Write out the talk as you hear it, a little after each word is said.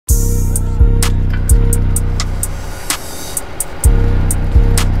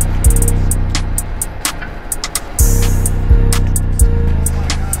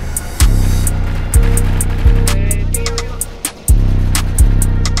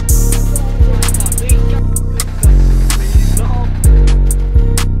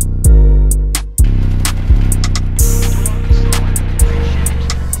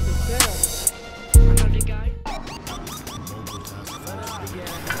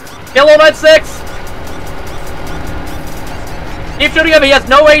Kill 096! Keep shooting him, he has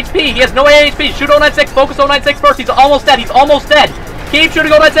no HP, he has no HP. Shoot 096, focus 096 first, he's almost dead, Keep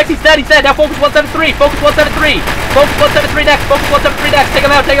shooting 096, he's dead, Now focus 173, focus 173. Focus 173 next, focus 173 next. Take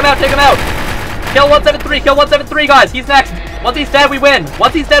him out. Kill 173, guys, he's next. Once he's dead, we win.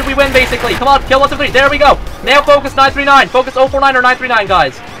 Basically. Come on, kill 173, there we go. Now focus 939, focus 049 or 939,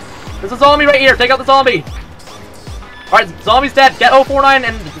 guys. There's a zombie right here, take out the zombie. Alright, zombie's dead, get 049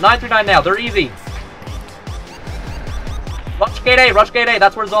 and 939 now, they're easy. Rush gate A,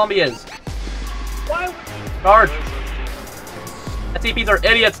 that's where zombie is. Charge. SCPs are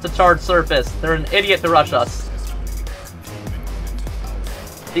idiots to charge surface. They're an idiot to rush us.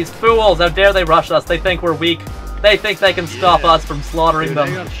 These fools, how dare they rush us? They think we're weak. They think they can stop us from slaughtering them.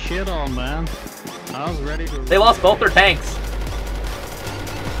 They got shit on, man. I was ready to... They lost both their tanks.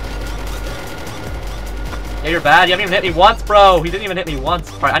 Yeah, you're bad. You haven't even hit me once, bro. He didn't even hit me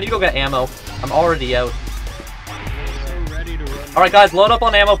once. Alright, I need to go get ammo. I'm already out. Alright, guys, load up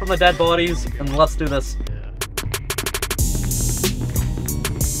on ammo from the dead bodies, and let's do this.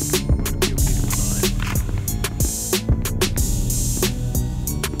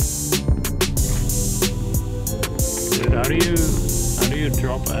 Dude, how do you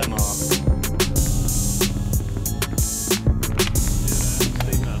drop ammo?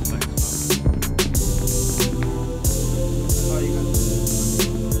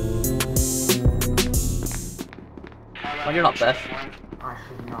 Oh, you're not Besh.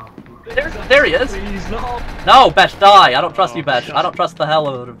 There he is! No, Besh, die! I don't trust you, Besh. I don't trust the hell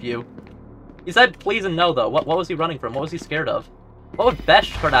out of you. He said please and no, though. What was he running from? What was he scared of? What would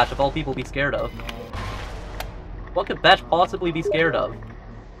Besh Kardash, of all people, be scared of? What could Besh possibly be scared of?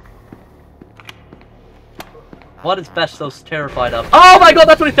 What is Besh so terrified of? Oh my god,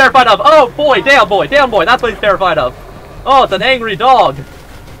 that's what he's terrified of! Oh boy, down boy, that's what he's terrified of! Oh, it's an angry dog!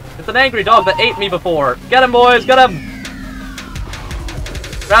 It's an angry dog that ate me before! Get him, boys, get him!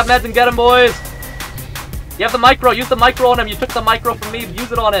 Grab meds and get him, boys! You have the micro, use the micro on him! You took the micro from me,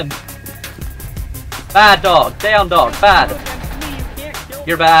 use it on him! Bad dog, down dog, bad!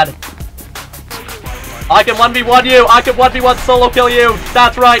 You're bad. I can 1v1 you! I can 1v1 solo kill you!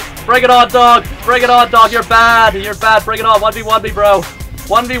 That's right! Bring it on, dog! Bring it on, dog! You're bad! You're bad! Bring it on! 1v1 me, bro!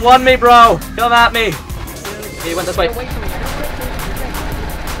 1v1 me, bro! Come at me! Okay, he went this way.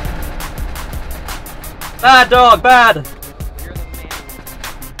 Bad dog! Bad!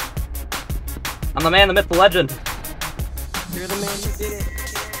 I'm the man, the myth, the legend. You're the man who did it.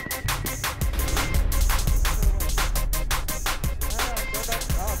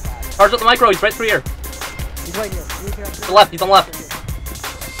 Charge up the micro, he's right through here. He's right here. To the left, he's on the left.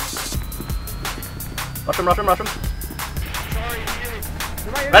 Rush him, rush him, rush him.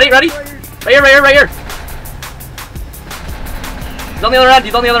 Ready, ready? Right here, right here, right here. He's on the other end,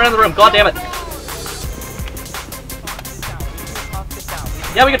 he's on the other end of the room. God damn it.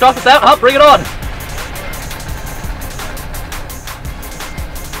 Yeah, we can toss this out, huh? Bring it on.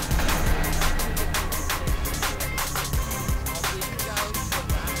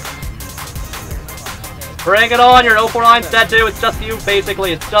 Bring it on, your 049's dead too, it's just you,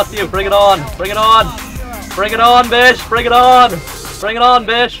 basically, it's just you, bring it on, bring it on! Bring it on, bish, bring it on! Bring it on,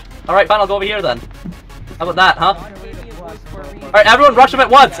 bish! Alright, fine, I'll go over here then. How about that, huh? Alright, everyone rush him at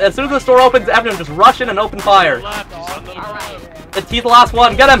once! As soon as the door opens, everyone just rush in and open fire. He's the last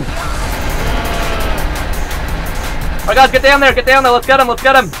one, get him! Alright guys, get down there, let's get him, let's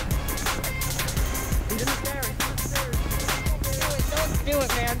get him! Don't do it,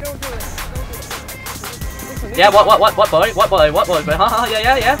 man, don't do it. Yeah, what boy, haha,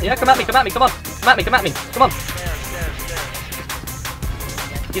 yeah, come at me, come on, come on.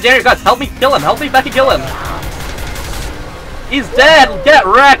 He's there, guys, help me kill him, Becky kill him. He's dead, get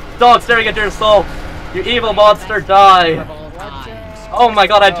wrecked, dog staring at your soul. You evil monster, die. Oh my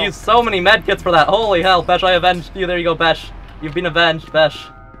god, I'd used so many medkits for that, holy hell, Besh, I avenged you, there you go, Besh. You've been avenged, Besh.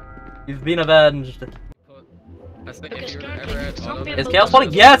 You've been avenged. Is Chaos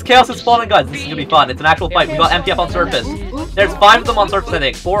spawning? Yes, Chaos is spawning, guys. This is gonna be fun. It's an actual fight. We got MTF on surface. There's 5 of them on surface, I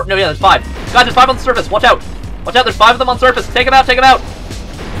think. 4? No, yeah, there's 5. Guys, there's 5 on the surface. Watch out. Watch out, there's 5 of them on surface. Take them out, take them out.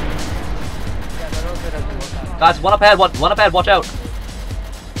 Guys, one up ahead, one up ahead. Watch out.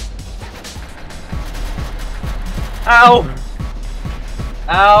 Ow.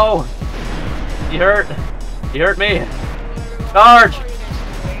 Ow. He hurt. He hurt me. Charge.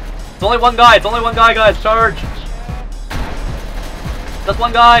 It's only one guy, guys. Charge. Just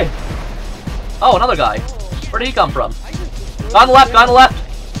one guy. Oh, another guy. Where did he come from? Guy on the left,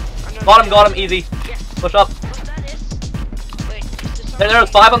 Got him, easy. Push up.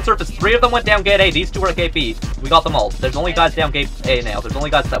 There's 5 on surface. 3 of them went down gate A. These 2 are at gate B. We got them all. There's only guys down gate A now. There's only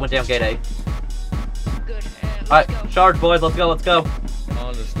guys that went down gate A. Good. Alright, charge, boys. Let's go, let's go.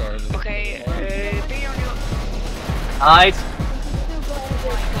 On the stars. Okay, be on your... Nice.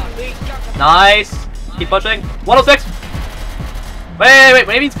 Nice. Keep pushing. 106. Wait,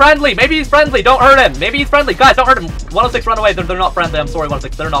 maybe he's friendly. Maybe he's friendly. Don't hurt him. Maybe he's friendly. Guys, don't hurt him. 106, run away. They're not friendly. I'm sorry,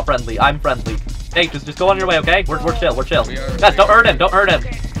 106. They're not friendly. I'm friendly. Hey, just go on your way, okay? We're chill. We're chill. Guys, don't hurt him. Don't hurt him.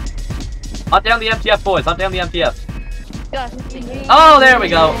 Hunt down the MTF, boys. Hunt down the MTF. Oh, there we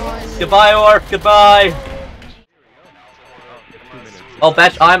go. Goodbye, Orc. Goodbye. Oh,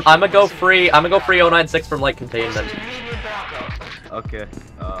 Betch, I'm gonna go free. I'm gonna go free 096 from light containment. Okay.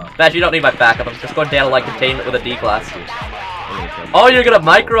 Betch, you don't need my backup. I'm just going down to light containment with a D class. Oh, you're gonna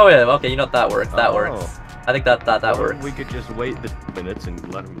micro him. Okay, you know what, that works. That works. I think that works. We could just wait the minutes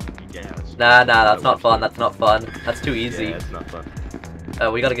and let him gas. Nah, that's not fun. That's not fun. That's too easy. Yeah, it's not fun.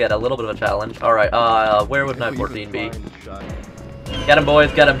 We gotta get a little bit of a challenge. Alright, where would 914 be? Get him,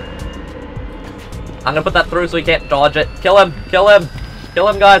 boys, get him. I'm gonna put that through so he can't dodge it. Kill him, kill him. Kill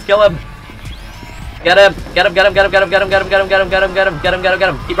him, guys, kill him. Get him, get him, get him, get him, get him, get him, get him, get him, get him, get him, get him, get him, get him, get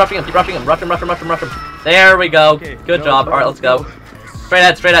him. Keep rushing him, keep rushing him. Rush him, rush him, rush him, rush him. There we go. Good job. Alright, let's go. Straight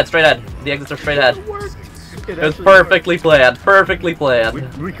ahead, straight ahead, straight ahead. The exits are straight ahead. It was perfectly planned, perfectly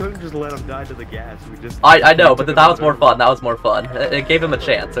planned. We couldn't just let him die to the gas. We just. I know, but that was more fun. That was more fun. It gave him a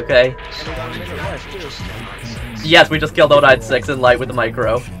chance, okay? Yes, we just killed 096 in light with the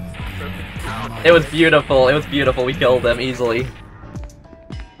micro. It was beautiful. It was beautiful. We killed them easily.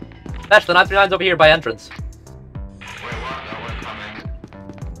 Fetch, the 939's over here by entrance.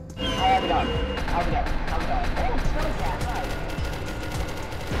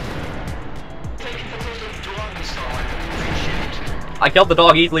 I killed the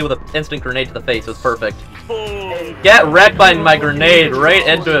dog easily with an instant grenade to the face. It was perfect. Get wrecked by my grenade. Right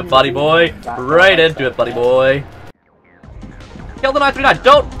into it, buddy boy. Right into it, buddy boy. Kill the 939.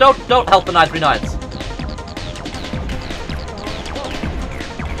 Don't help the 939s.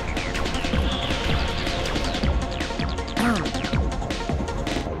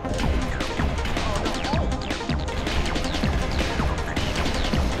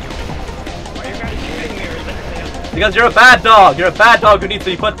 Because you're a bad dog. You're a bad dog who needs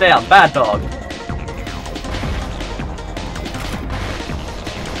to be put down. Bad dog.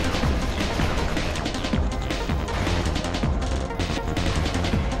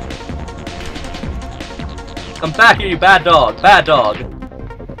 Come back here, you bad dog. Bad dog.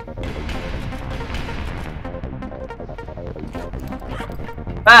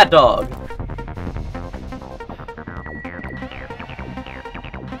 Bad dog.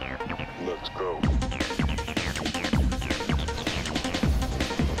 Let's go.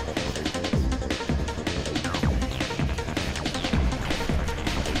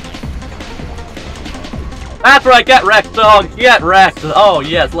 That's right, get wrecked, dog! Get wrecked! Oh,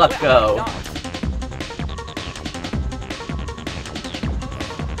 yes, let's go.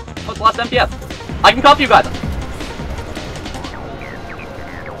 What's the last MTF? I can copy you guys!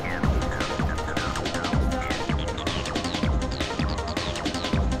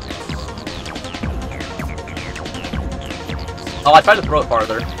 Oh, I tried to throw it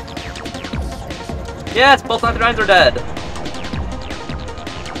farther. Yes, both 99s are dead!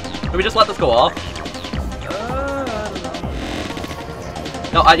 Can we just let this go off?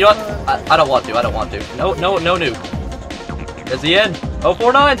 No, you know what? I don't want to. I don't want to. No nuke. Is he in?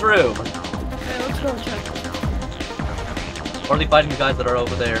 049's room. Okay, let's go check. Or are they fighting the guys that are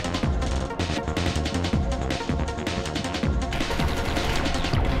over there?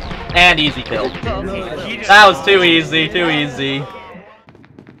 And easy kill. That was too easy. Too easy.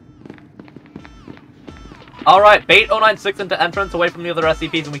 Alright, bait 096 into entrance away from the other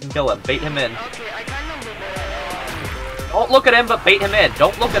SCPs and we can kill him. Bait him in. Don't look at him, but bait him in.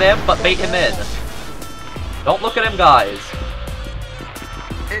 Don't look at him, but bait him in. Don't look at him, guys.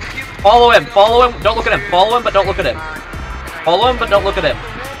 Follow him. Follow him. Don't look at him. Follow him, but don't look at him. Follow him, but don't look at him.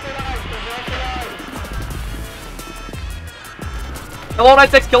 Kill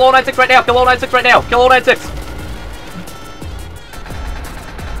 096. Kill 096 right now. Kill 096 right now. Kill 096.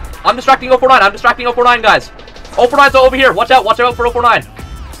 I'm distracting 049. I'm distracting 049, guys. 049's over here. Watch out. Watch out for 049.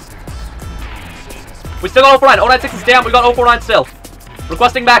 We still got 049. 096 is down. We got 049 still.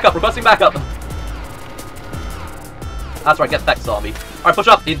 Requesting backup. Requesting backup. That's right. Get Fex zombie. Alright, push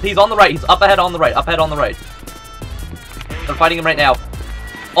up. He's on the right. He's up ahead on the right. Up ahead on the right. They're fighting him right now.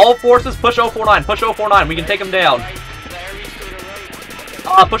 All forces push 049. Push 049. We can take him down.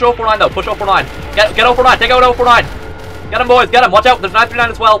 Push 049 though. Push 049. Get 049. Take out 049. Get him, boys. Get him. Watch out. There's 939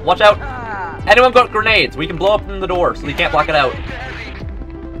 as well. Watch out. Anyone got grenades? We can blow up in the door so they can't block it out.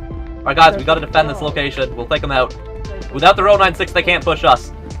 Alright guys, we gotta defend this location. We'll take them out. Without their 096, they can't push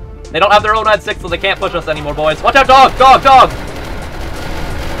us. They don't have their 096, so they can't push us anymore, boys. Watch out, dog! Dog! Dog!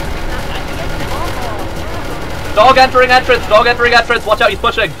 Dog entering entrance! Dog entering entrance! Watch out, he's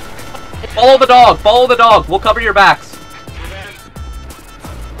pushing! Follow the dog! Follow the dog! We'll cover your backs.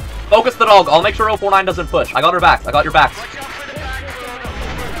 Focus the dog. I'll make sure 049 doesn't push. I got her backs. I got your backs.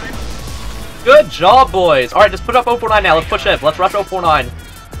 Good job, boys! Alright, just put up 049 now. Let's push in. Let's rush 049.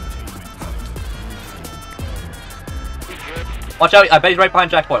 Watch out. I bet he's right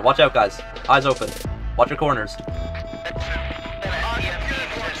behind checkpoint. Watch out, guys. Eyes open. Watch your corners.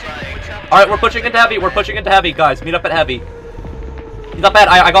 Alright, we're pushing into heavy. We're pushing into heavy, guys. Meet up at heavy. He's up ahead.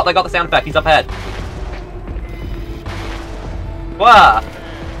 I got the sound effect. He's up ahead. Wow.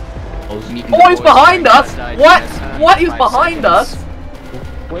 Oh, he's behind us! What? What? He's behind us?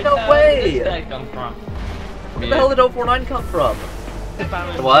 No way! Where the hell did 049 come from?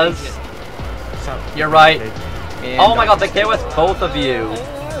 It was? You're right. Oh my god, they came with both of you.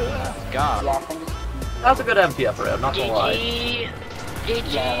 God. That was a good MTF round, not gonna lie.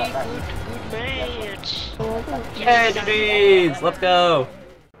 GG, good match. Hey, GG's! Let's go!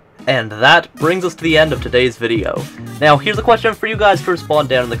 And that brings us to the end of today's video. Now, here's a question for you guys to respond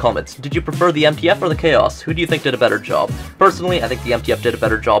down in the comments. Did you prefer the MTF or the Chaos? Who do you think did a better job? Personally, I think the MTF did a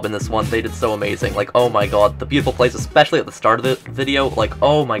better job in this one. They did so amazing. Like, oh my god, the beautiful place, especially at the start of the video. Like,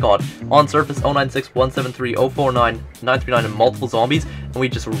 oh my god. On surface, 096, 173, 049, 939, and multiple zombies, and we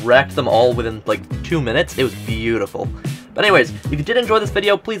just wrecked them all within, like, 2 minutes. It was beautiful. But anyways, if you did enjoy this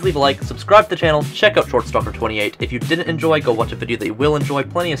video, please leave a like, subscribe to the channel, check out Shortstalker28. If you didn't enjoy, go watch a video that you will enjoy.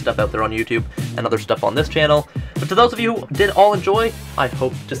 Plenty of stuff out there on YouTube, and other stuff on this channel. But to those of you who did all enjoy, I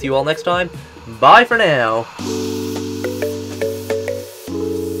hope to see you all next time. Bye for now!